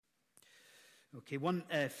Okay, one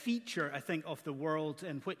feature, I think, of the world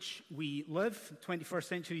in which we live, 21st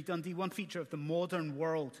century Dundee, one feature of the modern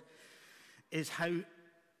world is how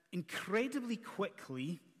incredibly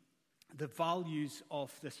quickly the values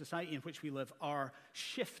of the society in which we live are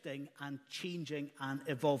shifting and changing and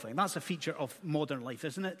evolving. That's a feature of modern life,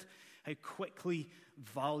 isn't it? How quickly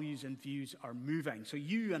values and views are moving. So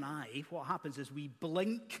you and I, what happens is we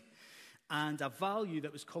blink, and a value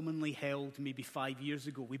that was commonly held maybe 5 years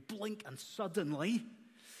ago, we blink and suddenly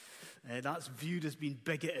that's viewed as being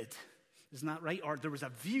bigoted. Isn't that right? Or there was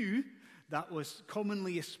a view that was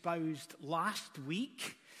commonly espoused last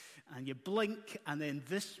week, and you blink, and then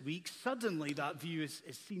this week, suddenly that view is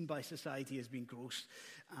seen by society as being gross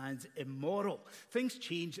and immoral. Things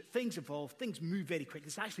change, things evolve, things move very quickly.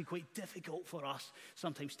 It's actually quite difficult for us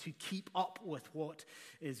sometimes to keep up with what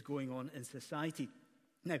is going on in society.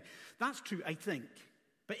 Now, that's true, I think.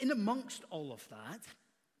 But in amongst all of that,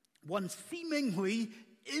 one seemingly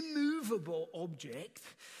immovable object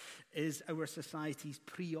is our society's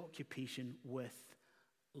preoccupation with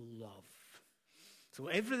love. So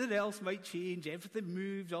everything else might change, everything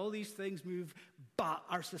moves, all these things move, but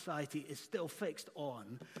our society is still fixed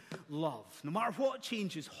on love. No matter what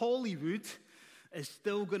changes, Hollywood is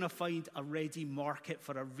still going to find a ready market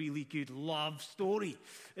for a really good love story,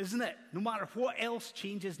 isn't it? No matter what else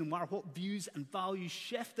changes, no matter what views and values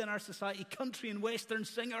shift in our society, country and Western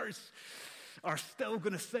singers are still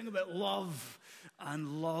going to sing about love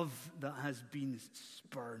and love that has been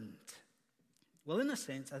spurned. Well, in a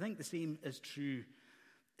sense, I think the same is true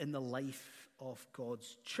in the life of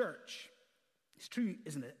God's church. It's true,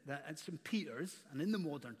 isn't it, that at St. Peter's and in the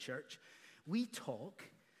modern church, we talk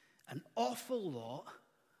an awful lot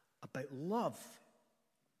about love.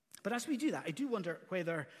 But as we do that, I do wonder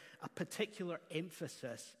whether a particular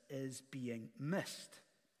emphasis is being missed.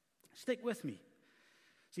 Stick with me.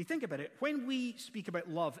 See, think about it. When we speak about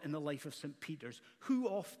love in the life of St. Peter's, who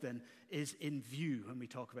often is in view when we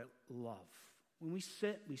talk about love? When we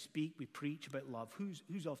sit, we speak, we preach about love,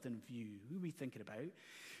 who's often in view? Who are we thinking about?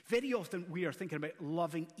 Very often we are thinking about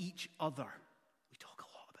loving each other. We talk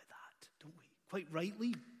a lot about that, don't we? Quite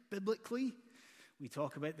rightly. Biblically, we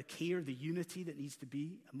talk about the care, the unity that needs to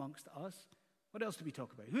be amongst us. What else do we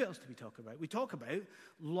talk about? Who else do we talk about? We talk about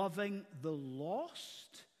loving the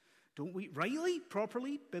lost, don't we? Rightly,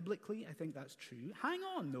 properly, biblically, I think that's true. Hang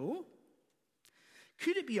on, though.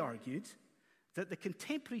 Could it be argued that the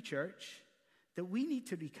contemporary church, that we need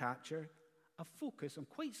to recapture a focus on,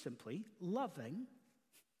 quite simply, loving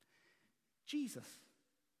Jesus?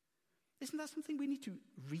 Isn't that something we need to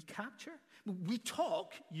recapture? We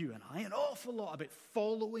talk, you and I, an awful lot about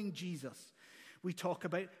following Jesus. We talk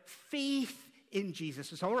about faith in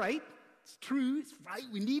Jesus. It's all right. It's true. It's right.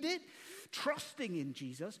 We need it. Trusting in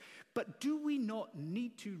Jesus. But do we not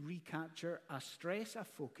need to recapture a stress, a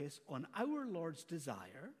focus on our Lord's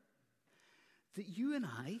desire that you and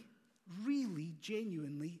I really,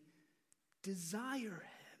 genuinely desire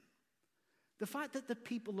Him? The fact that the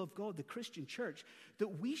people of God, the Christian church,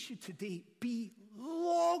 that we should today be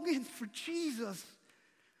longing for Jesus,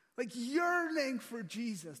 like yearning for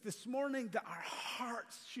Jesus. This morning, that our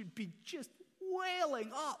hearts should be just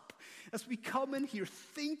welling up as we come in here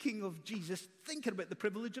thinking of Jesus, thinking about the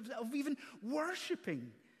privilege of even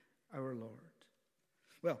worshiping our Lord.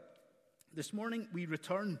 Well, this morning we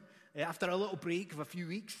return, after a little break of a few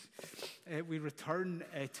weeks, we return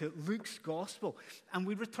to Luke's Gospel, and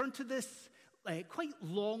we return to this quite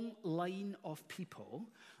long line of people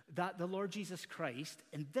that the Lord Jesus Christ,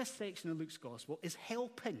 in this section of Luke's Gospel, is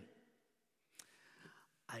helping.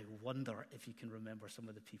 I wonder if you can remember some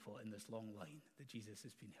of the people in this long line that Jesus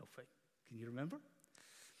has been helping. Can you remember?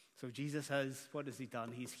 So Jesus has, what has he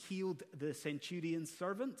done? He's healed the centurion's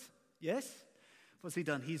servant. Yes? What's he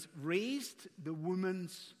done? He's raised the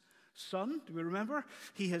woman's son. Do we remember?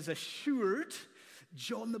 He has assured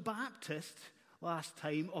John the Baptist last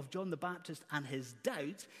time of John the Baptist and his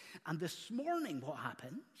doubt. And this morning, what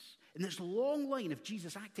happens? In this long line of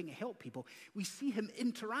Jesus acting to help people, we see him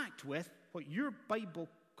interact with what your Bible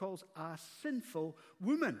calls a sinful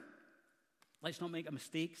woman. Let's not make a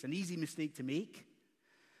mistake. It's an easy mistake to make.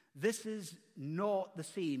 This is not the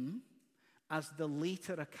same as the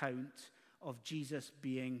later account of Jesus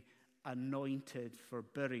being anointed for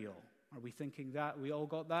burial. Are we thinking that? We all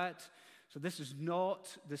got that? So this is not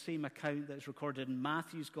the same account that's recorded in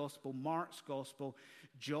Matthew's Gospel, Mark's Gospel,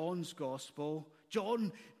 John's Gospel.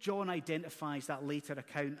 John identifies that later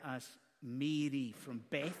account as Mary from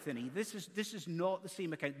Bethany. This is not the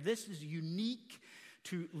same account. This is unique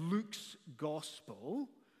to Luke's Gospel.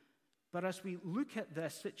 But as we look at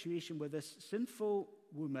this situation with this sinful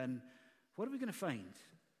woman, what are we going to find?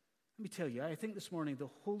 Let me tell you, I think this morning the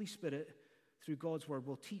Holy Spirit, through God's word,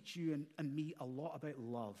 will teach you and me a lot about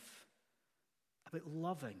love, about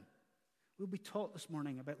loving. We'll be taught this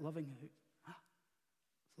morning about loving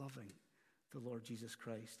the Lord Jesus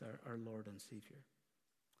Christ, our Lord and Savior.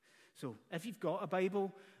 So if you've got a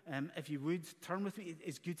Bible, if you would, turn with me.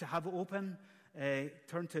 It's good to have it open.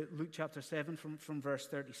 Turn to Luke chapter 7 from verse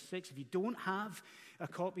 36. If you don't have a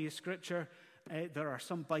copy of Scripture, there are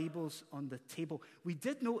some Bibles on the table. We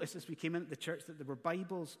did notice as we came into the church that there were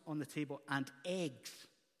Bibles on the table and eggs.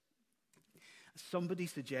 Somebody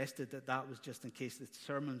suggested that was just in case the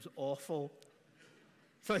sermon's awful.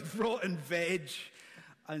 It's like rotten veg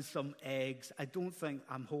and some eggs.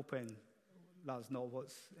 I'm hoping that's not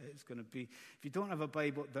what it's going to be. If you don't have a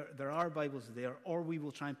Bible, there are Bibles there, or we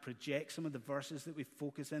will try and project some of the verses that we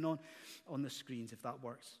focus in on the screens, if that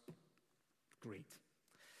works. Great.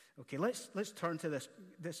 Okay, let's turn to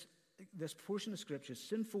this portion of Scripture,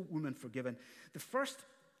 sinful woman forgiven. The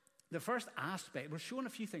first aspect, we're showing a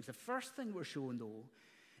few things. The first thing we're showing, though,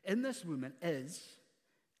 in this woman is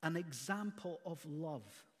an example of love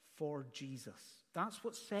for Jesus. That's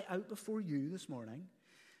what's set out before you this morning.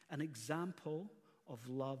 An example of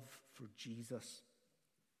love for Jesus.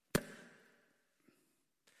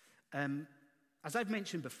 As I've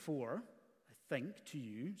mentioned before, I think to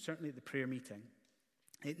you, certainly at the prayer meeting,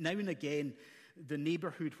 now and again, the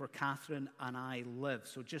neighbourhood where Catherine and I live,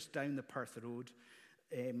 so just down the Perth Road,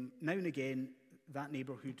 now and again, that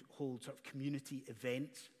neighbourhood holds sort of community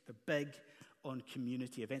events. They're big on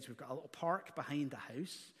community events. We've got a little park behind the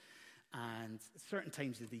house, and at certain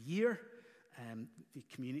times of the year, the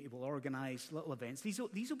community will organise little events. These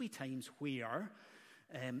will be times where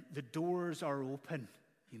the doors are open,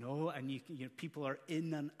 and people are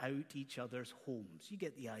in and out each other's homes. You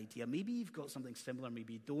get the idea. Maybe you've got something similar,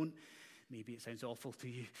 maybe you don't. Maybe it sounds awful to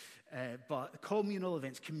you. But communal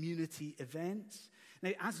events, community events.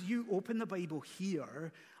 Now, as you open the Bible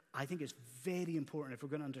here, I think it's very important, if we're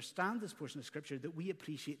going to understand this portion of Scripture, that we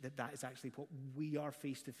appreciate that is actually what we are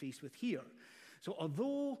face to face with here. So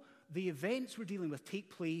although the events we're dealing with take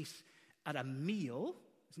place at a meal,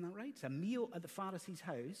 isn't that right? It's a meal at the Pharisee's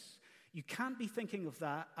house. You can't be thinking of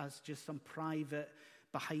that as just some private,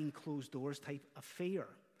 behind closed doors type affair.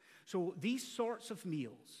 So these sorts of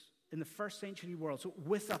meals in the first century world, so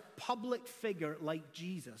with a public figure like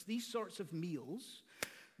Jesus, these sorts of meals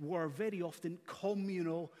were very often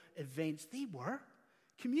communal events. They were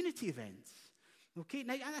community events. Okay,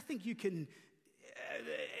 now I think you can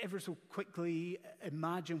ever so quickly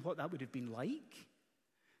imagine what that would have been like.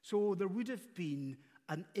 So there would have been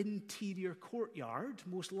an interior courtyard,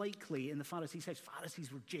 most likely in the Pharisees' house.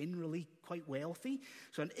 Pharisees were generally quite wealthy.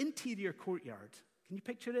 So an interior courtyard. Can you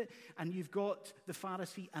picture it? And you've got the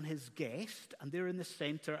Pharisee and his guest, and they're in the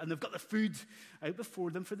center, and they've got the food out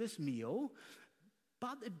before them for this meal.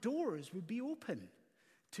 But the doors would be open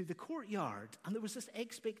to the courtyard. And there was this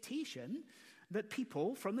expectation that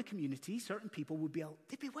people from the community, certain people,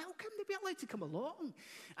 they'd be welcome, they'd be allowed to come along.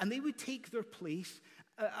 And they would take their place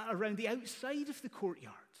around the outside of the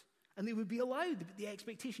courtyard. And they would be allowed, the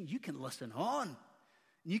expectation, you can listen on.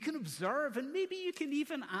 You can observe, and maybe you can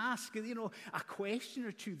even ask, a question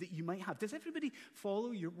or two that you might have. Does everybody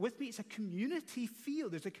follow? You're with me? It's a community feel.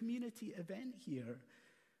 There's a community event here.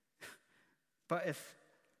 But if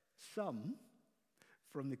some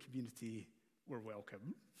from the community were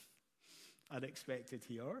welcome and expected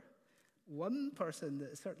here, one person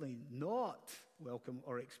that is certainly not welcome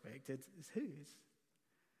or expected is who? Is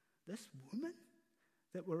this woman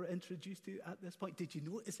that we're introduced to at this point. Did you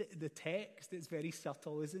notice it in the text? It's very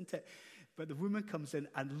subtle, isn't it? But the woman comes in,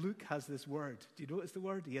 and Luke has this word. Do you notice the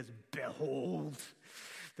word? He has, behold.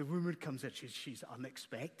 The woman comes in. She's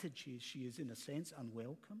unexpected. She is, in a sense,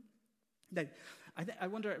 unwelcome. Now, I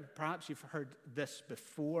wonder, perhaps you've heard this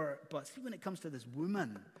before, but see, when it comes to this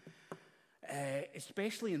woman,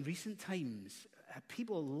 especially in recent times,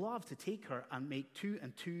 people love to take her and make 2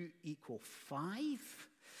 and 2 equal 5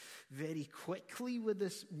 very quickly with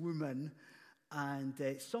this woman. And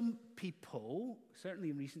some people,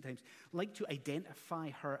 certainly in recent times, like to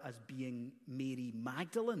identify her as being Mary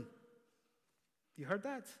Magdalene. You heard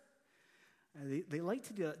that? They like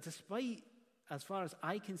to do that, despite, as far as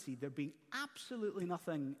I can see, there being absolutely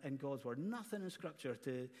nothing in God's word, nothing in Scripture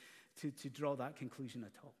to draw that conclusion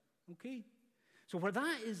at all. Okay? So where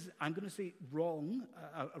that is, I'm going to say wrong,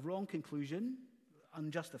 a wrong conclusion,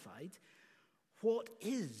 unjustified, what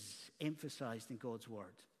is emphasized in God's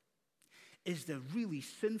word is the really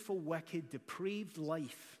sinful, wicked, depraved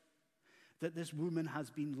life that this woman has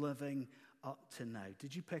been living up to now.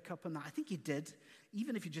 Did you pick up on that? I think you did,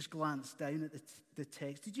 even if you just glanced down at the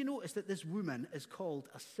text. Did you notice that this woman is called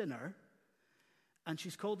a sinner? And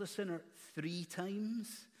she's called a sinner 3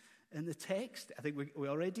 times in the text. I think we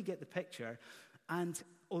already get the picture. And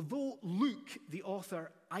although Luke, the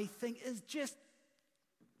author, I think is just,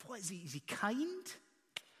 what is he? Is he kind?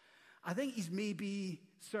 I think he's maybe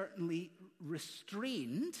certainly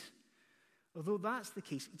restrained. Although that's the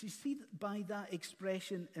case, do you see by that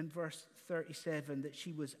expression in verse 37 that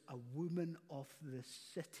she was a woman of the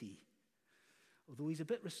city? Although he's a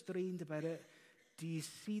bit restrained about it, do you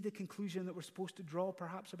see the conclusion that we're supposed to draw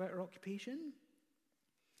perhaps about her occupation?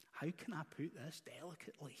 How can I put this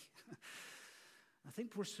delicately? I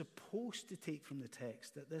think we're supposed to take from the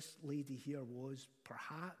text that this lady here was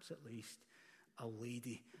perhaps at least a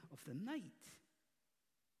lady of the night.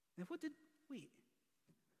 Now what did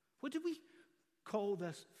we call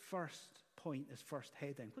this first point, this first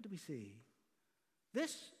heading? What did we say?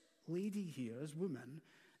 This lady here, this woman,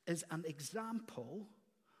 is an example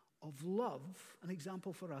of love, an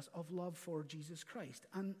example for us of love for Jesus Christ.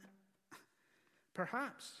 And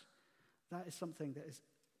perhaps that is something that is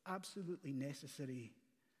absolutely necessary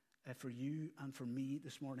for you and for me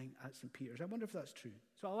this morning at St. Peter's. I wonder if that's true.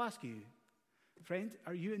 So I'll ask you, friend,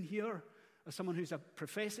 are you in here as someone who's a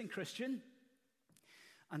professing Christian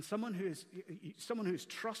and someone who is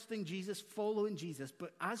trusting Jesus, following Jesus,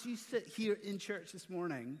 but as you sit here in church this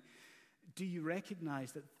morning, do you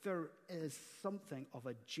recognize that there is something of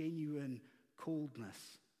a genuine coldness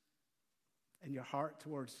in your heart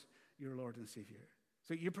towards your Lord and Savior?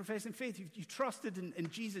 So you're professing faith, you've trusted in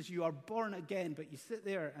Jesus, you are born again, but you sit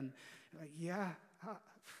there and you're like,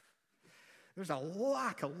 there's a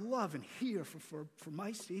lack of love in here for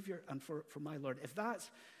my Savior and for my Lord. If that's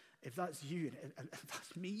you, and if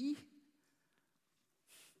that's me,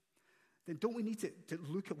 then don't we need to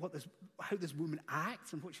look at how this woman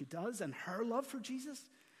acts and what she does and her love for Jesus?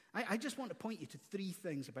 I just want to point you to 3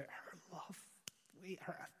 things about her love,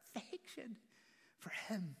 her affection for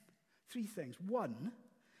him. 3 things. 1,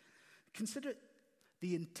 consider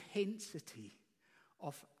the intensity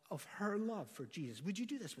of her love for Jesus. Would you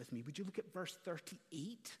do this with me? Would you look at verse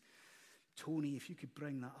 38? Tony, if you could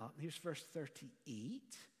bring that up. Here's verse 38.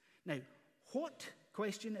 Now,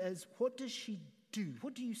 question is, what does she do?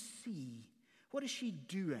 What do you see? What is she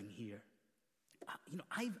doing here?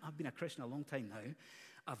 I've been a Christian a long time now.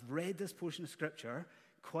 I've read this portion of Scripture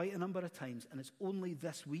quite a number of times, and it's only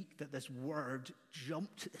this week that this word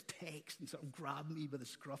jumped to the text and sort of grabbed me by the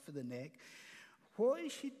scruff of the neck. What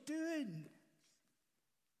is she doing?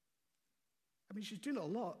 I mean, she's doing a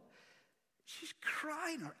lot. She's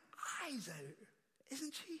crying her eyes out,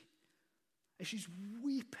 isn't she? And she's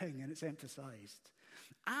weeping, and it's emphasized.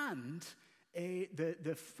 And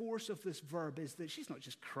the force of this verb is that she's not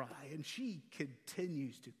just crying, she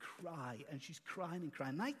continues to cry, and she's crying and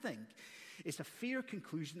crying. And I think it's a fair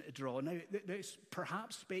conclusion to draw. Now, there's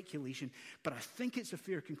perhaps speculation, but I think it's a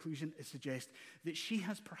fair conclusion to suggest that she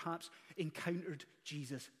has perhaps encountered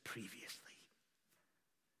Jesus previously.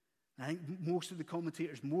 I think most of the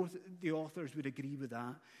commentators, most of the authors would agree with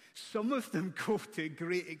that. Some of them go to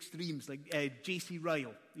great extremes, like J.C.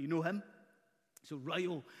 Ryle. You know him? So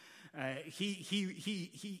Ryle,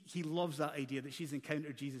 he loves that idea that she's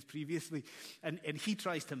encountered Jesus previously, and he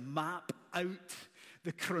tries to map out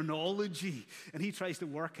the chronology, and he tries to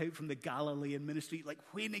work out from the Galilean ministry, like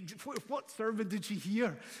what sermon did she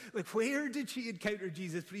hear? Like where did she encounter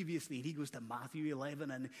Jesus previously? And he goes to Matthew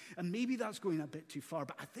 11, and maybe that's going a bit too far,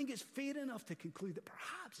 but I think it's fair enough to conclude that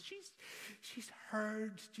perhaps she's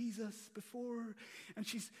heard Jesus before, and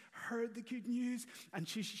she's heard the good news, and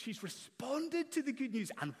she's responded to the good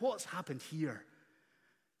news. And what's happened here?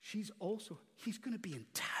 He's going to be in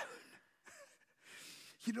town.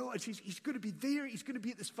 And he's going to be there. He's going to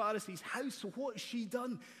be at this Pharisee's house. So what has she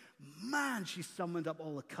done? Man, she's summoned up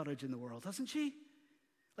all the courage in the world, hasn't she?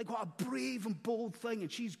 Like what a brave and bold thing.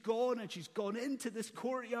 And she's gone into this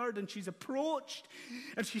courtyard, and she's approached,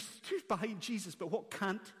 and she stood behind Jesus. But what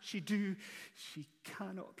can't she do? She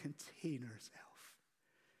cannot contain herself.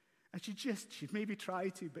 And she maybe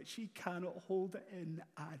tried to, but she cannot hold it in.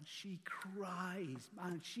 And she cries.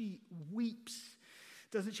 Man, she weeps.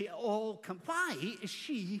 Doesn't she? Why is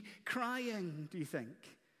she crying, do you think?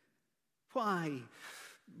 Why?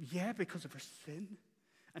 Yeah, because of her sin.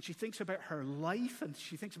 And she thinks about her life, and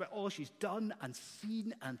she thinks about all she's done and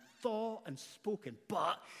seen and thought and spoken.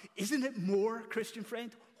 But isn't it more, Christian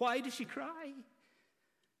friend? Why does she cry?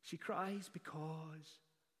 She cries because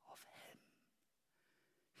of him.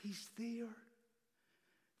 He's there.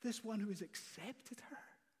 This one who has accepted her.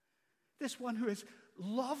 This one who has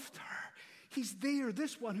loved her. He's there,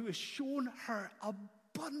 this one who has shown her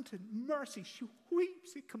abundant mercy. She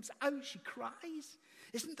weeps, it comes out, she cries.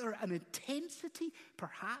 Isn't there an intensity,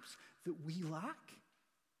 perhaps, that we lack?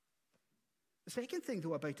 The second thing,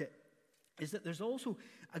 though, about it is that there's also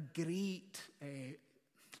a great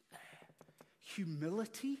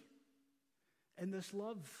humility in this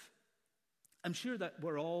love. I'm sure that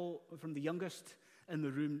we're all, from the youngest in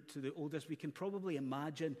the room to the oldest, we can probably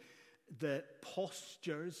imagine the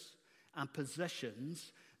postures and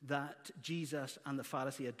positions that Jesus and the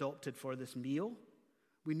Pharisee adopted for this meal.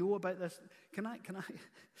 We know about this. Can I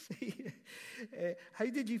say, how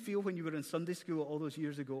did you feel when you were in Sunday school all those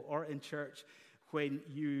years ago, or in church, when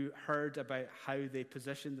you heard about how they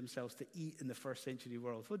positioned themselves to eat in the first century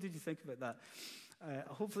world? What did you think about that?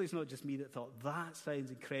 Hopefully it's not just me that thought, that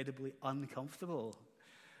sounds incredibly uncomfortable.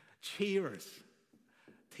 Chairs,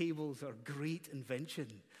 tables are a great invention,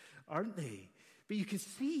 aren't they? But you can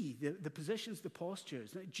see the positions, the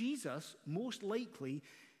postures. Now, Jesus, most likely,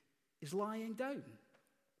 is lying down.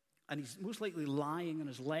 And he's most likely lying on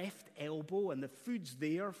his left elbow, and the food's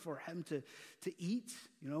there for him to eat,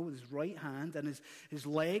 with his right hand. And his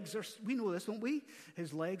legs are, we know this, don't we?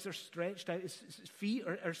 His legs are stretched out, his feet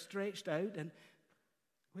are stretched out. And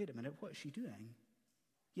wait a minute, what is she doing?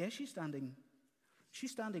 Yeah, she's standing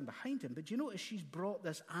behind him. But do you notice she's brought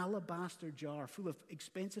this alabaster jar full of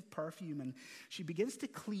expensive perfume, and she begins to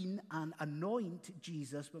clean and anoint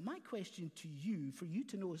Jesus. But my question to you, for you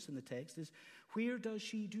to notice in the text, is where does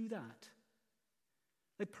she do that?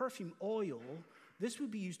 Like perfume oil, this would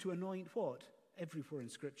be used to anoint what? Everywhere in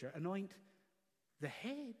Scripture. Anoint the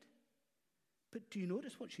head. But do you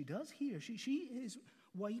notice what she does here? She is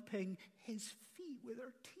wiping his feet with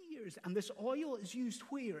her tears. And this oil is used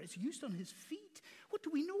where? It's used on his feet. What do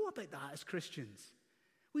we know about that as Christians?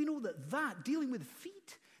 We know that dealing with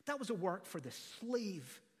feet, that was a work for the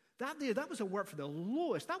slave. That was a work for the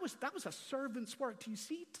lowest. That was a servant's work. Do you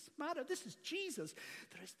see? It doesn't matter. This is Jesus.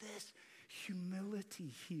 There is this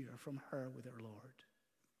humility here from her with her Lord.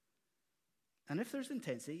 And if there's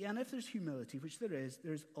intensity, and if there's humility, which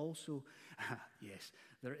there's also, yes,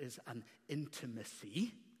 there is an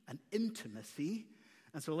intimacy.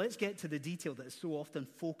 And so let's get to the detail that is so often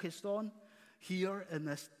focused on here in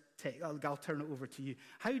this text. I'll turn it over to you.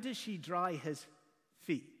 How does she dry his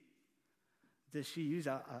feet? Does she use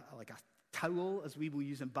a towel, as we will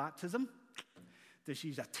use in baptism? Does she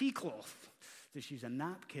use a tea cloth? Does she use a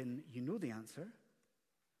napkin? You know the answer.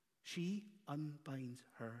 She unbinds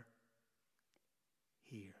her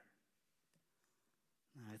hair.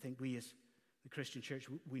 Now, I think we as the Christian church,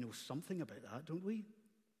 we know something about that, don't we?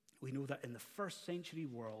 We know that in the first century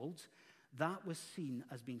world, that was seen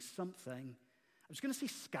as being something, I was going to say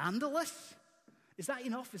scandalous. Is that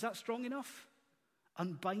enough? Is that strong enough?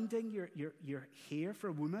 Unbinding your hair for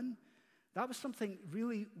a woman, that was something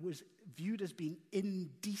really was viewed as being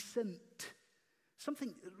indecent.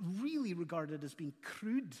 Something really regarded as being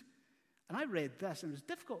crude. And I read this, and it was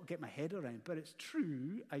difficult to get my head around, but it's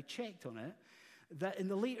true, I checked on it, that in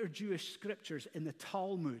the later Jewish scriptures, in the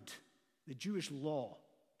Talmud, the Jewish law,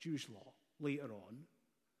 later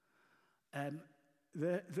on,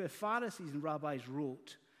 the Pharisees and rabbis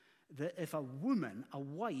wrote that if a woman, a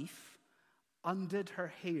wife, undid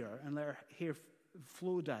her hair and let her hair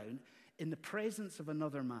flow down in the presence of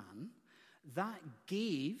another man, that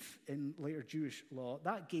gave, in later Jewish law,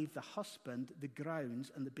 that gave the husband the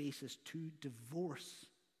grounds and the basis to divorce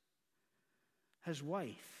his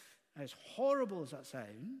wife. As horrible as that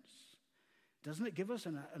sounds, doesn't it give us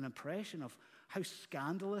an impression of how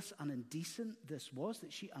scandalous and indecent this was,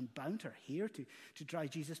 that she unbound her hair to dry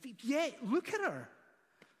Jesus' feet? Yet, look at her.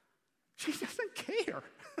 She doesn't care.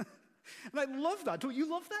 And I love that. Don't you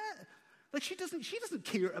love that? Like she doesn't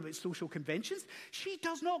care about social conventions. She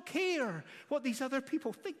does not care what these other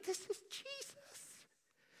people think. This is Jesus.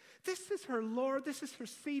 This is her Lord. This is her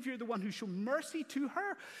Savior, the one who showed mercy to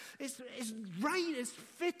her. It's right, it's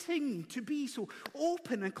fitting to be so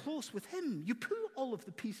open and close with him. You put all of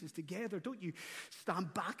the pieces together, don't you?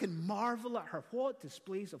 Stand back and marvel at her. What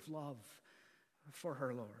displays of love for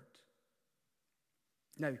her Lord.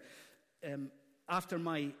 Now, after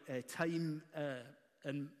my time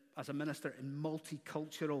as a minister in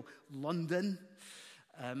multicultural London,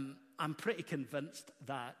 I'm pretty convinced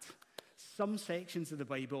that some sections of the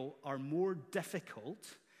Bible are more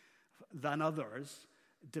difficult than others,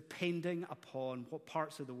 depending upon what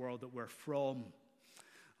parts of the world that we're from.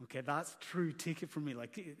 Okay, that's true. Take it from me.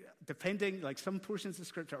 Some portions of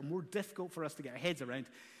Scripture are more difficult for us to get our heads around,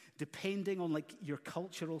 depending on your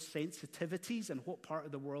cultural sensitivities and what part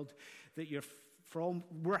of the world that you're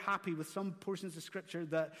We're happy with some portions of Scripture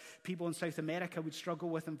that people in South America would struggle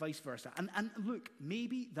with and vice versa. And look,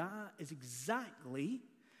 maybe that is exactly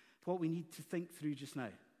what we need to think through just now.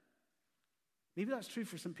 Maybe that's true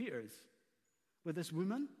for St. Peter's with this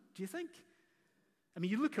woman, do you think? I mean,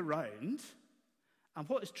 you look around, and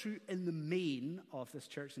what is true in the main of this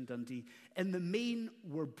church in Dundee, in the main,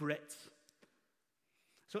 we're Brits.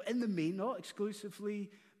 So in the main, not exclusively,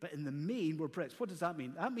 but in the main, we're Brits. What does that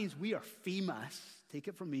mean? That means we are famous, take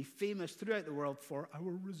it from me, famous throughout the world for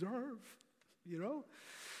our reserve, you know?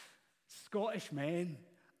 Scottish men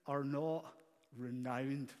are not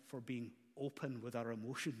renowned for being open with our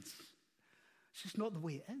emotions. It's just not the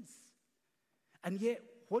way it is. And yet,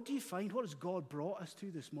 what do you find? What has God brought us to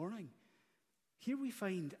this morning? Here we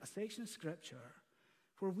find a section of Scripture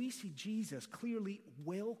where we see Jesus clearly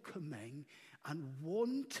welcoming and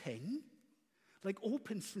wanting, like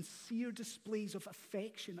open, sincere displays of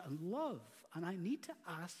affection and love. And I need to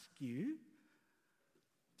ask you,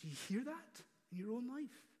 do you hear that in your own life?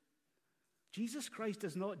 Jesus Christ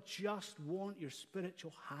does not just want your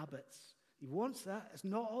spiritual habits. He wants that. It's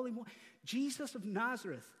not all he wants. Jesus of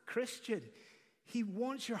Nazareth, Christian, he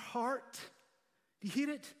wants your heart. Do you hear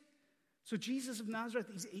it? So Jesus of Nazareth,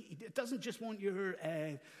 he doesn't just want your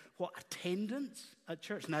attendance at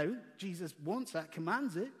church. Now, Jesus wants that,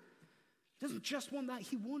 commands it. He doesn't just want that.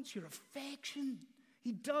 He wants your affection.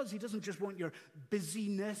 He does. He doesn't just want your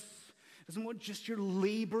busyness. He doesn't want just your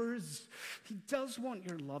labors. He does want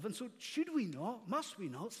your love. And so should we not, must we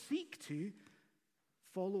not seek to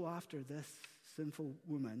follow after this sinful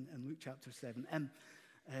woman in Luke chapter 7?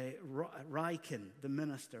 Ryken, the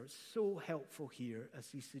minister, is so helpful here as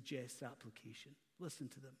he suggests application. Listen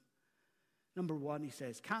to them. Number one, he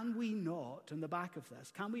says, can we not, in the back of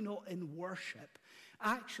this, can we not in worship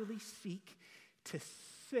actually seek to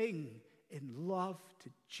sing in love to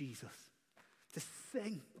Jesus? To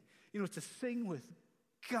sing, to sing with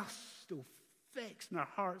gusto fixed in our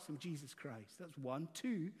hearts in Jesus Christ. That's one.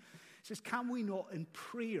 Two, he says, can we not in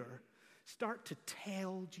prayer start to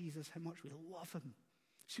tell Jesus how much we love him?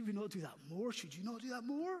 Should we not do that more? Should you not do that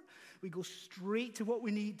more? We go straight to what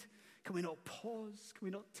we need. Can we not pause? Can we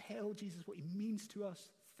not tell Jesus what he means to us?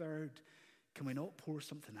 Third, can we not pour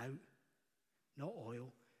something out? Not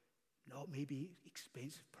oil, not maybe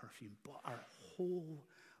expensive perfume, but our whole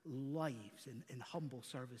lives in humble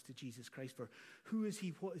service to Jesus Christ. For who is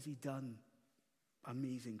he? What has he done?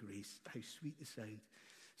 Amazing grace. How sweet the sound.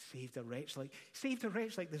 Saved a wretch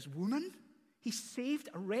like this woman. He saved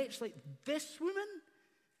a wretch like this woman.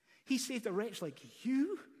 He saved a wretch like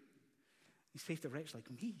you. He saved a wretch like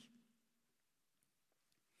me.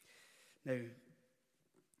 Now,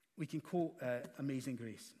 we can quote Amazing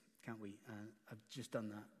Grace, can't we? I've just done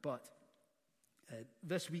that. But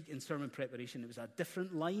this week in sermon preparation, it was a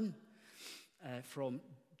different line from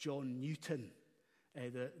John Newton,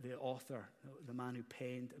 the author, the man who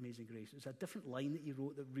penned Amazing Grace. It was a different line that he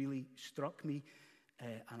wrote that really struck me,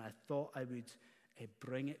 and I thought I would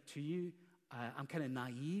bring it to you. I'm kind of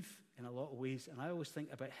naive in a lot of ways, and I always think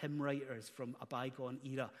about hymn writers from a bygone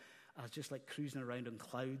era as just like cruising around on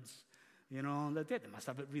clouds. They must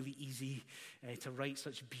have it really easy to write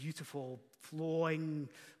such beautiful, flowing,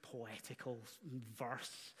 poetical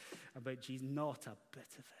verse about Jesus. Not a bit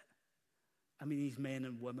of it. I mean, these men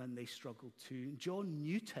and women, they struggle too. John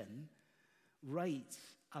Newton writes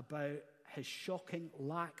about his shocking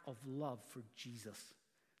lack of love for Jesus.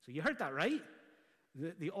 So you heard that, right?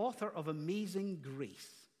 The author of Amazing Grace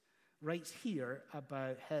writes here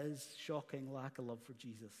about his shocking lack of love for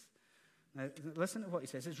Jesus. Now, listen to what he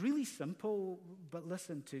says. It's really simple, but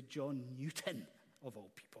listen to John Newton, of all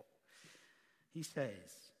people. He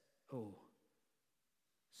says, oh,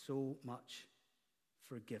 so much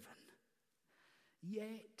forgiven,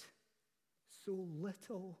 yet so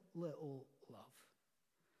little love,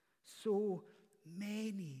 so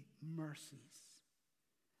many mercies,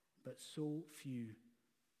 but so few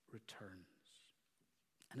returns.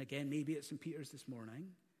 And again, maybe at St. Peter's this morning,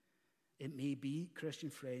 it may be,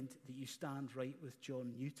 Christian friend, that you stand right with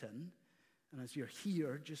John Newton, and as you're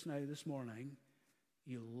here just now this morning,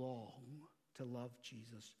 you long to love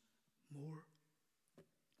Jesus more.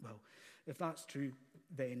 Well, if that's true,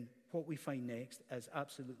 then what we find next is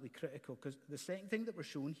absolutely critical, because the second thing that we're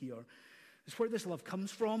shown here is where this love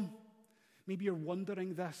comes from. Maybe you're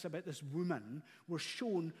wondering this about this woman. We're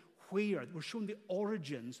shown the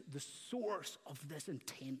origins, the source of this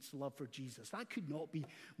intense love for Jesus. That could not be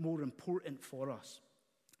more important for us.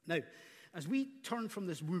 Now, as we turn from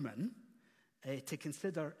this woman to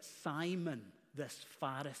consider Simon, this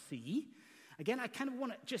Pharisee, again, I kind of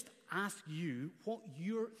want to just ask you what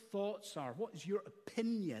your thoughts are. What is your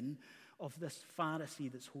opinion of this Pharisee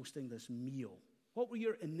that's hosting this meal? What were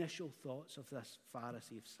your initial thoughts of this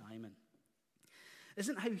Pharisee of Simon?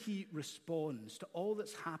 Isn't how he responds to all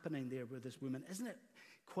that's happening there with this woman, isn't it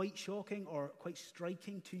quite shocking or quite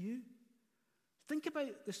striking to you? Think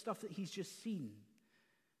about the stuff that he's just seen.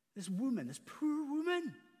 This woman, this poor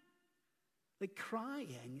woman, like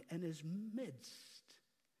crying in his midst.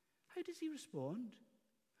 How does he respond?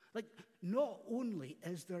 Like, not only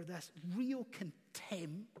is there this real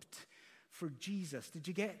contempt for Jesus. Did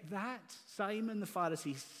you get that? Simon the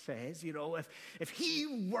Pharisee says, if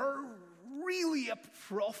he were really a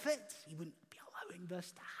prophet, he wouldn't be allowing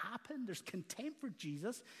this to happen. There's contempt for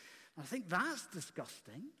Jesus. I think that's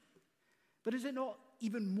disgusting. But is it not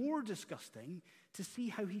even more disgusting to see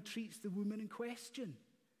how he treats the woman in question?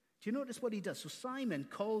 Do you notice what he does? So Simon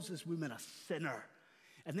calls this woman a sinner.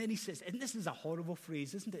 And then he says, and this is a horrible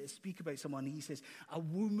phrase, isn't it? To speak about someone, he says, a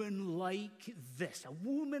woman like this, a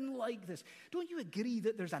woman like this. Don't you agree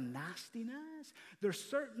that there's a nastiness? There's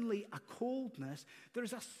certainly a coldness.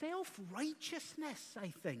 There's a self-righteousness,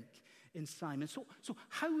 I think, in Simon. So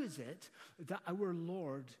how is it that our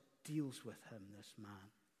Lord deals with him, this man?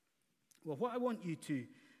 Well, what I want you to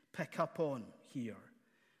pick up on here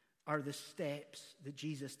are the steps that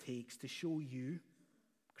Jesus takes to show you,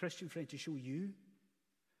 Christian friend, to show you,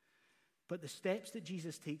 but the steps that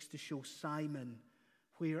Jesus takes to show Simon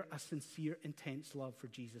where a sincere, intense love for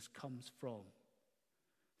Jesus comes from.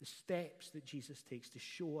 The steps that Jesus takes to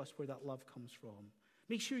show us where that love comes from.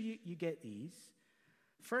 Make sure you get these.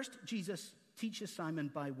 First, Jesus teaches Simon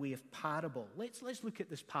by way of parable. Let's look at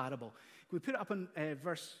this parable. We put it up in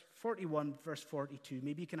verse 41, verse 42.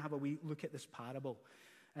 Maybe you can have a wee look at this parable.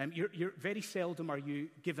 You're very seldom are you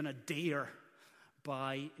given a dare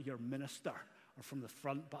by your minister or from the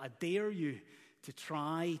front, but I dare you to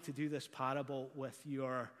try to do this parable with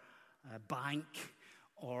your bank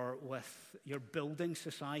or with your building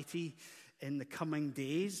society in the coming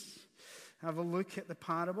days. Have a look at the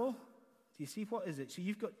parable. Do you see what is it? So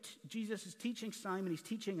you've got, Jesus is teaching Simon, he's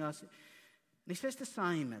teaching us, and he says to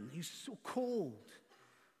Simon, he's so cold.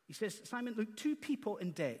 He says, Simon, look, two people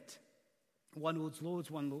in debt. One owes loads,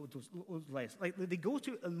 one owes less. Like they go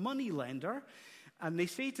to a money lender, and they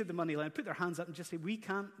say to the money lender, put their hands up and just say, we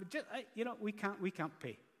can't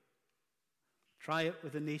pay. Try it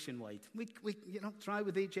with a Nationwide. Try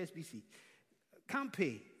with HSBC. Can't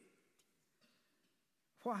pay.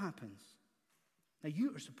 What happens? Now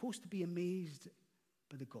you are supposed to be amazed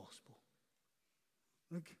by the gospel.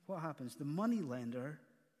 Look what happens. The money lender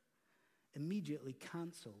immediately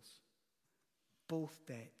cancels both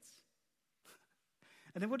debts.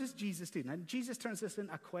 And then what does Jesus do? Now, Jesus turns this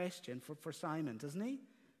into a question for Simon, doesn't he?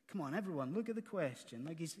 Come on, everyone, look at the question.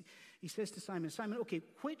 Like he says to Simon, okay,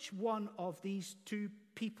 which one of these two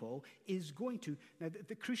people is going to, now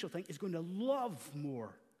the crucial thing, is going to love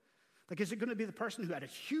more? Like, is it going to be the person who had a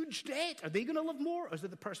huge debt? Are they going to love more? Or is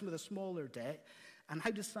it the person with a smaller debt? And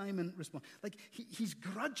how does Simon respond? Like, he's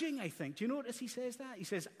grudging, I think. Do you notice he says that? He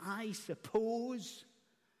says, I suppose.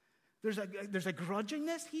 There's a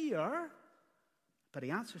grudgingness here. But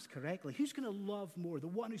he answers correctly. Who's going to love more? The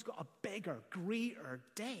one who's got a bigger, greater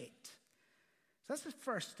debt. So that's the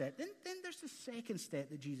first step. Then there's the second step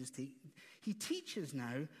that Jesus takes. He teaches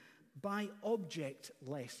now by object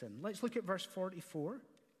lesson. Let's look at verse 44.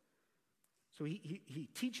 So he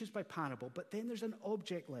teaches by parable, but then there's an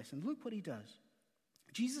object lesson. Look what he does.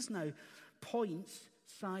 Jesus now points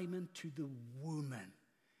Simon to the woman.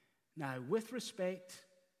 Now, with respect,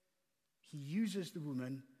 he uses the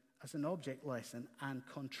woman as an object lesson and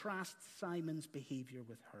contrasts Simon's behavior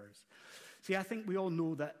with hers. See, I think we all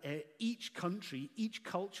know that each country, each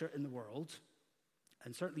culture in the world,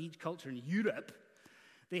 and certainly each culture in Europe,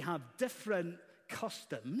 they have different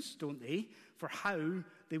customs, don't they, for how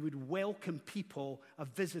they would welcome people, a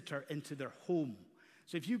visitor, into their home.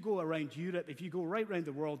 So if you go around Europe, if you go right around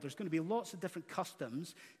the world, there's going to be lots of different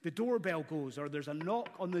customs. The doorbell goes, or there's a knock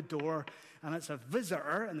on the door, and it's a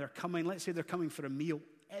visitor, and they're coming, let's say they're coming for a meal.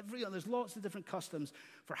 There's lots of different customs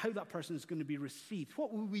for how that person is going to be received.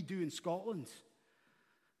 What will we do in Scotland?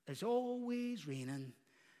 It's always raining,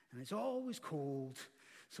 and it's always cold.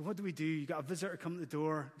 So what do? You got a visitor come to the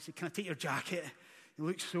door. You say, can I take your jacket? You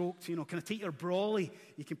look soaked. Can I take your brolly?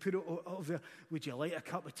 You can put it over there. Would you like a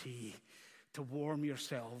cup of tea to warm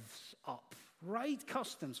yourselves up? Right?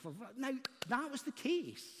 Customs. Now, that was the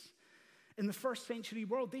case in the first century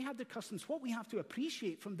world. They had their customs. What we have to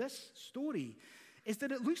appreciate from this story is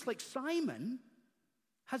that it looks like Simon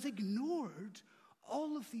has ignored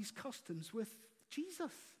all of these customs with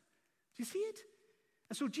Jesus. Do you see it?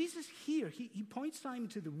 And so Jesus here, he points Simon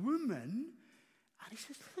to the woman, and he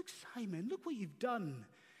says, look, Simon, look what you've done.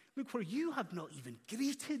 Look, where you have not even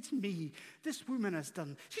greeted me. This woman has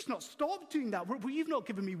done, she's not stopped doing that. Where you've not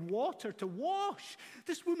given me water to wash.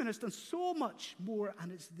 This woman has done so much more.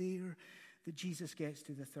 And it's there that Jesus gets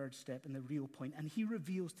to the third step and the real point. And he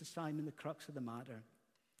reveals to Simon the crux of the matter.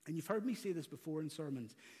 And you've heard me say this before in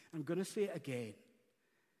sermons. I'm going to say it again.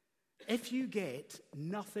 If you get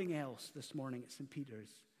nothing else this morning at St. Peter's,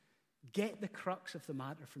 get the crux of the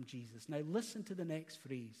matter from Jesus. Now listen to the next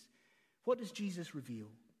phrase. What does Jesus reveal?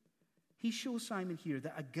 He shows Simon here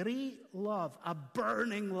that a great love, a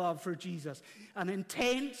burning love for Jesus, an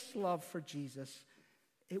intense love for Jesus,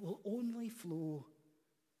 it will only flow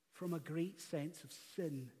from a great sense of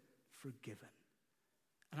sin forgiven.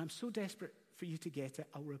 And I'm so desperate for you to get it,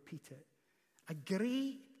 I'll repeat it. A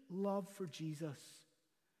great love for Jesus,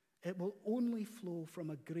 it will only flow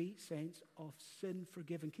from a great sense of sin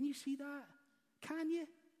forgiven. Can you see that? Can you?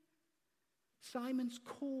 Simon's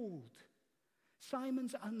cold.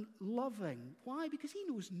 Simon's unloving. Why? Because he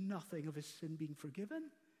knows nothing of his sin being forgiven.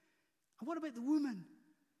 And what about the woman?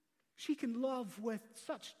 She can love with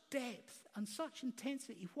such depth and such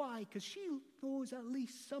intensity. Why? Because she knows at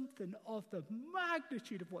least something of the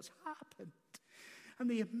magnitude of what's happened and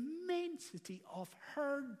the immensity of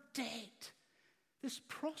her debt. This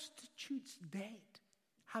prostitute's debt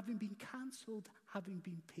having been cancelled, having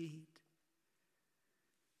been paid.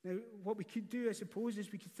 Now, what we could do, I suppose,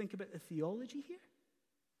 is we could think about the theology here.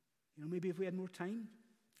 You know, maybe if we had more time.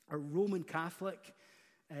 Our Roman Catholic,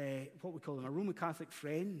 what we call them, our Roman Catholic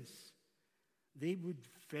friends, they would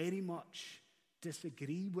very much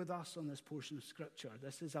disagree with us on this portion of Scripture.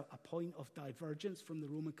 This is a point of divergence from the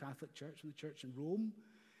Roman Catholic Church, from the church in Rome.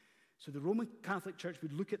 So the Roman Catholic Church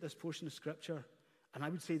would look at this portion of Scripture, and I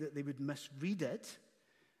would say that they would misread it,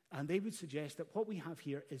 and they would suggest that what we have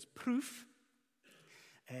here is proof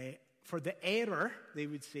for the error, they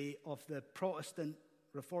would say, of the Protestant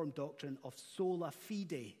Reformed doctrine of sola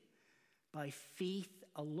fide, by faith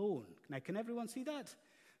alone. Now, can everyone see that?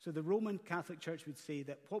 So the Roman Catholic Church would say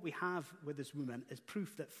that what we have with this woman is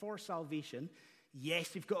proof that for salvation,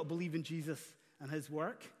 yes, you've got to believe in Jesus and his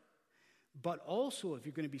work, but also if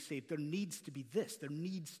you're going to be saved, there needs to be this. There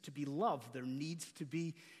needs to be love. There needs to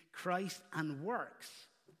be Christ and works.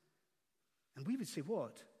 And we would say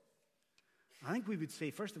what? I think we would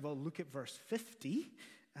say, first of all, look at verse 50.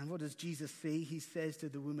 And what does Jesus say? He says to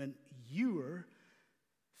the woman, your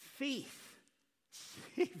faith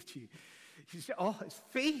saved you. You say, oh, it's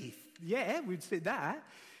faith. Yeah, we'd say that.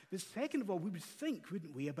 But second of all, we would think,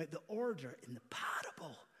 wouldn't we, about the order in the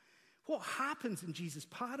parable. What happens in Jesus'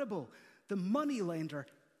 parable? The moneylender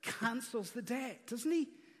cancels the debt, doesn't he?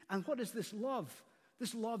 And what is this love?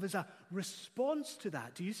 This love is a response to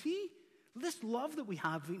that. Do you see? This love that we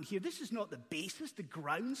have in here, this is not the basis, the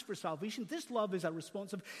grounds for salvation. This love is a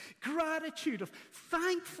response of gratitude, of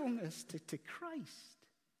thankfulness to Christ.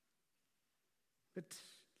 But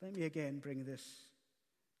let me again bring this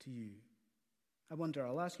to you. I wonder,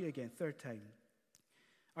 I'll ask you again, third time.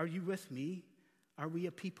 Are you with me? Are we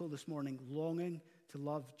a people this morning longing to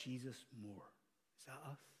love Jesus more? Is that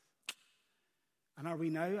us? And are we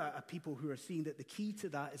now a people who are seeing that the key to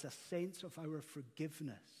that is a sense of our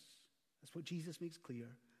forgiveness? That's what Jesus makes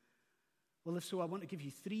clear. Well, if so, I want to give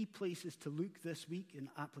you 3 places to look this week in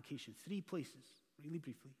application. 3 places, really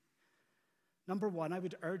briefly. Number 1, I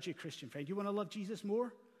would urge you, Christian friend, you want to love Jesus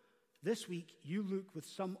more? This week, you look with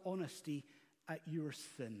some honesty at your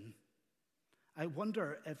sin. I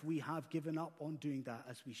wonder if we have given up on doing that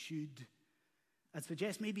as we should. I'd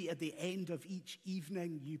suggest maybe at the end of each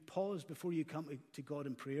evening, you pause before you come to God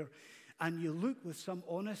in prayer, and you look with some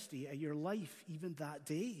honesty at your life even that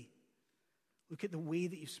day. Look at the way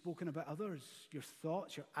that you've spoken about others, your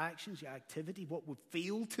thoughts, your actions, your activity, what we've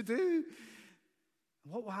failed to do.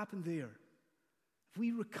 What will happen there? If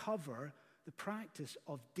we recover the practice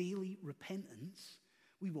of daily repentance,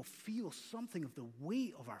 we will feel something of the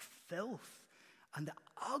weight of our filth and the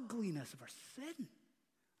ugliness of our sin.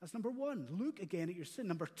 That's number 1. Look again at your sin.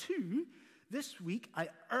 Number 2, this week, I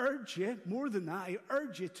urge you, more than that, I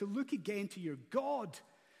urge you to look again to your God.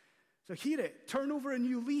 So hear it. Turn over a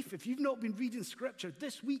new leaf. If you've not been reading Scripture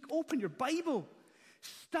this week, open your Bible.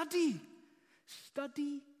 Study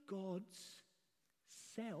God's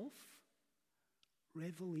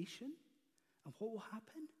self-revelation. And what will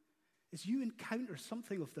happen is you encounter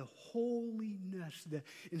something of the holiness,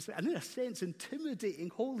 and in a sense, intimidating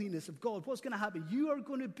holiness of God. What's going to happen? You are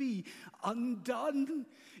going to be undone.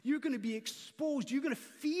 You're going to be exposed. You're going to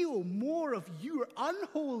feel more of your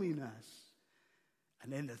unholiness.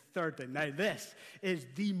 And then the third thing, now this is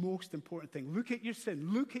the most important thing. Look at your sin.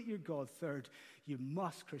 Look at your God. Third, you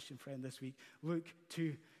must, Christian friend, this week, look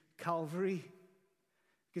to Calvary.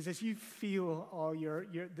 Because as you feel all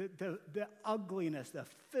the ugliness, the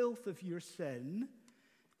filth of your sin,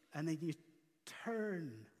 and then you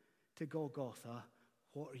turn to Golgotha,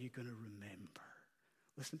 what are you going to remember?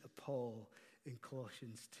 Listen to Paul in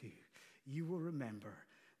Colossians 2. You will remember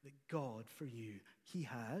that God, for you, he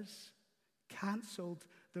has cancelled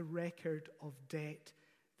the record of debt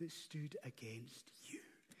that stood against you.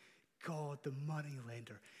 God, the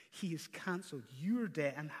moneylender, he has cancelled your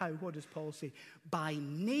debt. And how? What does Paul say? By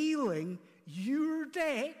nailing your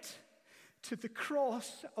debt to the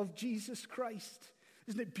cross of Jesus Christ.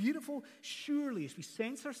 Isn't it beautiful? Surely, as we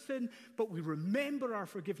sense our sin, but we remember our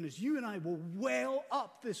forgiveness, you and I will well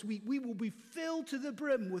up this week. We will be filled to the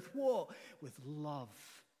brim with what? With love.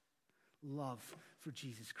 Love for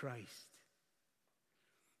Jesus Christ.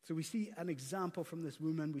 So we see an example from this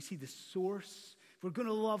woman. We see the source. If we're going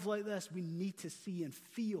to love like this, we need to see and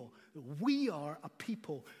feel that we are a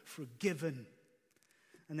people forgiven.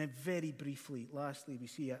 And then very briefly, lastly, we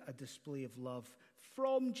see a display of love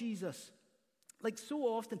from Jesus. Like so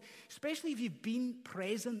often, especially if you've been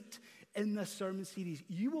present in this sermon series,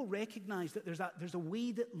 you will recognize that there's a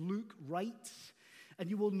way that Luke writes. And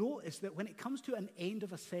you will notice that when it comes to an end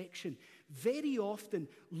of a section, very often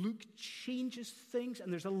Luke changes things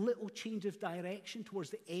and there's a little change of direction towards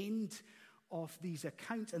the end of these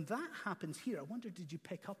accounts. And that happens here. I wonder, did you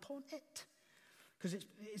pick up on it? Because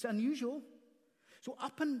it's unusual. So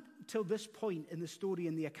up until this point in the story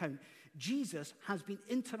in the account, Jesus has been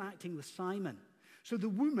interacting with Simon. So the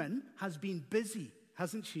woman has been busy,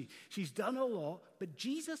 hasn't she? She's done a lot, but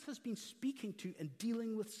Jesus has been speaking to and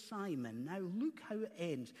dealing with Simon. Now look how it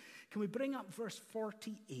ends. Can we bring up verse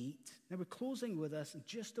 48? Now we're closing with this in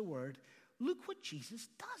just a word. Look what Jesus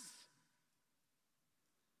does.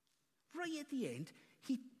 Right at the end,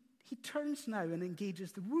 he turns now and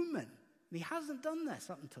engages the woman. And he hasn't done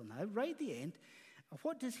this up until now. Right at the end,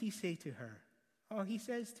 what does he say to her? Oh, he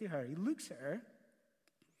says to her, he looks at her.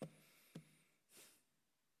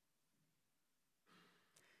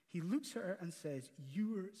 He looks at her and says,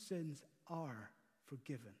 your sins are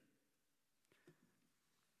forgiven.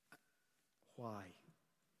 Why?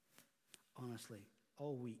 Honestly,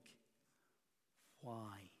 all week.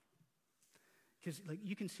 Why? Because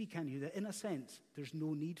you can see, can you, that in a sense, there's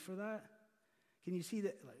no need for that? Can you see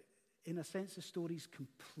that, in a sense, the story's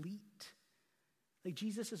complete?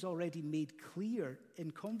 Jesus has already made clear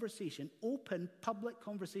in conversation, open, public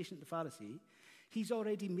conversation with the Pharisee, he's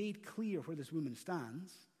already made clear where this woman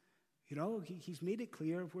stands. You know, he's made it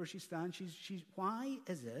clear where she stands. Why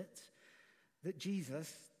is it that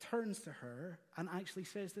Jesus turns to her and actually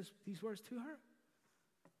says these words to her?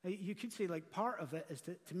 You could say, part of it is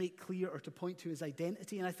to make clear or to point to his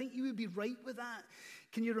identity. And I think you would be right with that.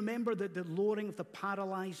 Can you remember the lowering of the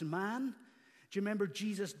paralyzed man? Do you remember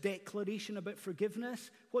Jesus' declaration about forgiveness?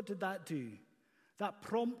 What did that do? That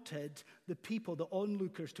prompted the people, the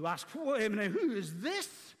onlookers, to ask, wait a minute, who is this?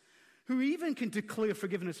 Who even can declare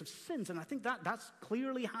forgiveness of sins. And I think that's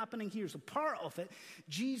clearly happening here. So part of it,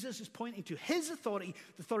 Jesus is pointing to his authority,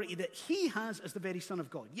 the authority that he has as the very Son of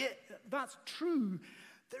God. Yeah, that's true.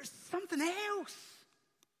 There's something else.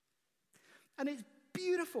 And it's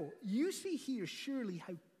beautiful. You see here surely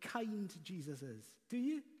how kind Jesus is. Do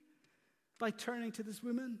you? By turning to this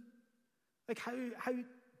woman. How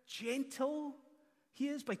gentle he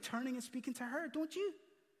is by turning and speaking to her, don't you?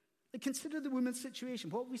 Consider the woman's situation.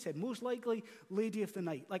 What we said, most likely lady of the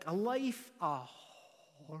night. A life, a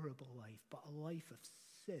horrible life, but a life of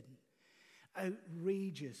sin.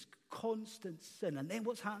 Outrageous, constant sin. And then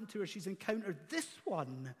what's happened to her? She's encountered this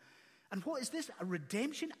one. And what is this? A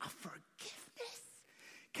redemption? A forgiveness?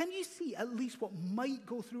 Can you see at least what might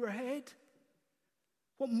go through her head?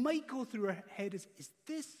 What might go through her head is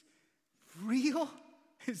this real?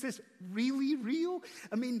 Is this really real?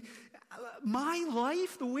 I mean, my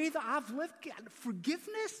life, the way that I've lived,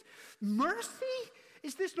 forgiveness, mercy,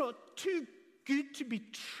 is this not too good to be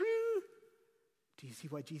true? Do you see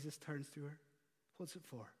why Jesus turns to her? What's it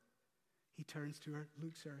for? He turns to her,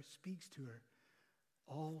 looks at her, speaks to her,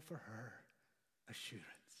 all for her assurance.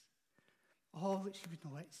 All that she would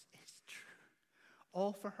know is true.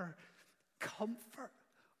 All for her comfort.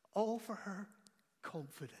 All for her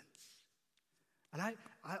confidence. And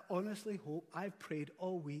I honestly hope, I've prayed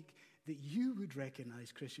all week that you would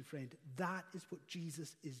recognize, Christian friend, that is what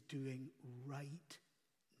Jesus is doing right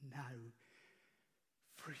now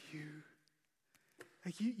for you.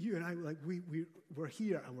 You and I, we're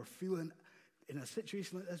here and we're feeling, in a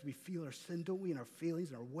situation like this, we feel our sin, don't we, and our failings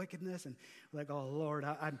and our wickedness, and we're like, oh Lord,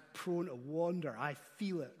 I'm prone to wander. I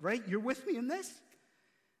feel it, right? You're with me in this?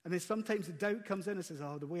 And then sometimes the doubt comes in and says,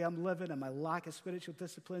 oh, the way I'm living and my lack of spiritual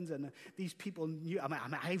disciplines and these people knew, am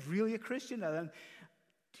I really a Christian? And then,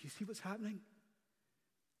 do you see what's happening?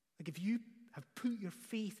 Like if you have put your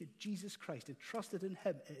faith in Jesus Christ and trusted in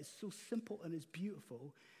him, it is so simple and it's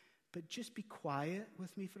beautiful. But just be quiet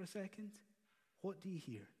with me for a second. What do you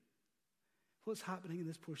hear? What's happening in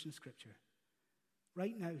this portion of Scripture?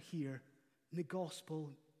 Right now here, in the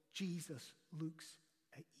gospel, Jesus looks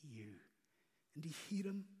at you. And do you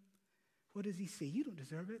hear him? What does he say? You don't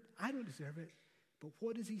deserve it. I don't deserve it. But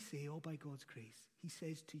what does he say? All by God's grace. He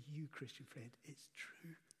says to you, Christian friend, it's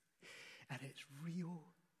true. And it's real.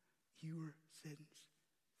 Your sins,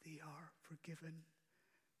 they are forgiven.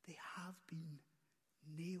 They have been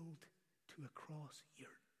nailed to a cross. Your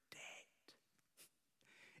debt.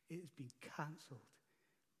 It has been cancelled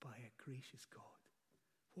by a gracious God.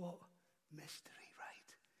 What mystery,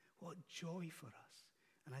 right? What joy for us.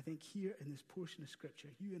 And I think here in this portion of Scripture,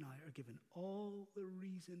 you and I are given all the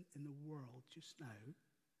reason in the world just now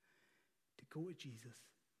to go to Jesus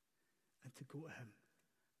and to go to him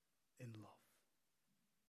in love.